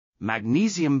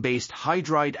magnesium-based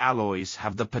hydride alloys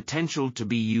have the potential to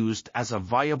be used as a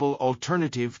viable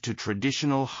alternative to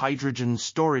traditional hydrogen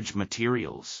storage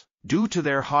materials, due to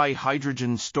their high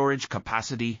hydrogen storage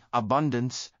capacity,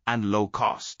 abundance, and low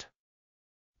cost.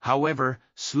 However,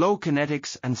 slow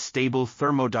kinetics and stable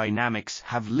thermodynamics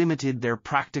have limited their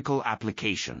practical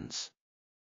applications.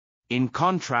 In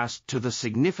contrast to the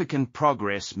significant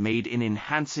progress made in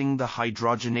enhancing the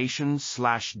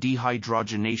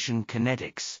hydrogenation/dehydrogenation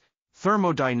kinetics,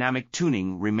 thermodynamic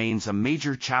tuning remains a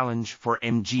major challenge for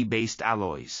Mg-based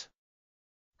alloys.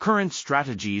 Current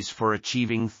strategies for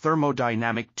achieving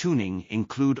thermodynamic tuning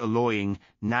include alloying,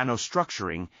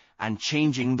 nanostructuring, and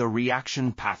changing the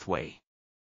reaction pathway.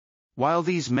 While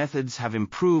these methods have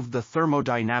improved the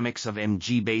thermodynamics of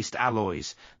Mg-based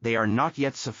alloys, they are not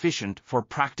yet sufficient for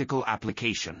practical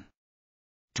application.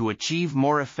 To achieve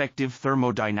more effective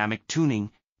thermodynamic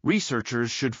tuning,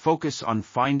 researchers should focus on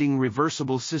finding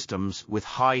reversible systems with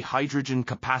high hydrogen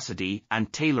capacity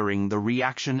and tailoring the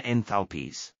reaction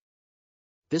enthalpies.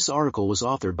 This article was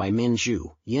authored by Min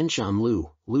Zhu, Yanshan Liu,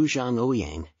 Liuzhang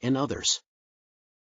Ouyang, and others.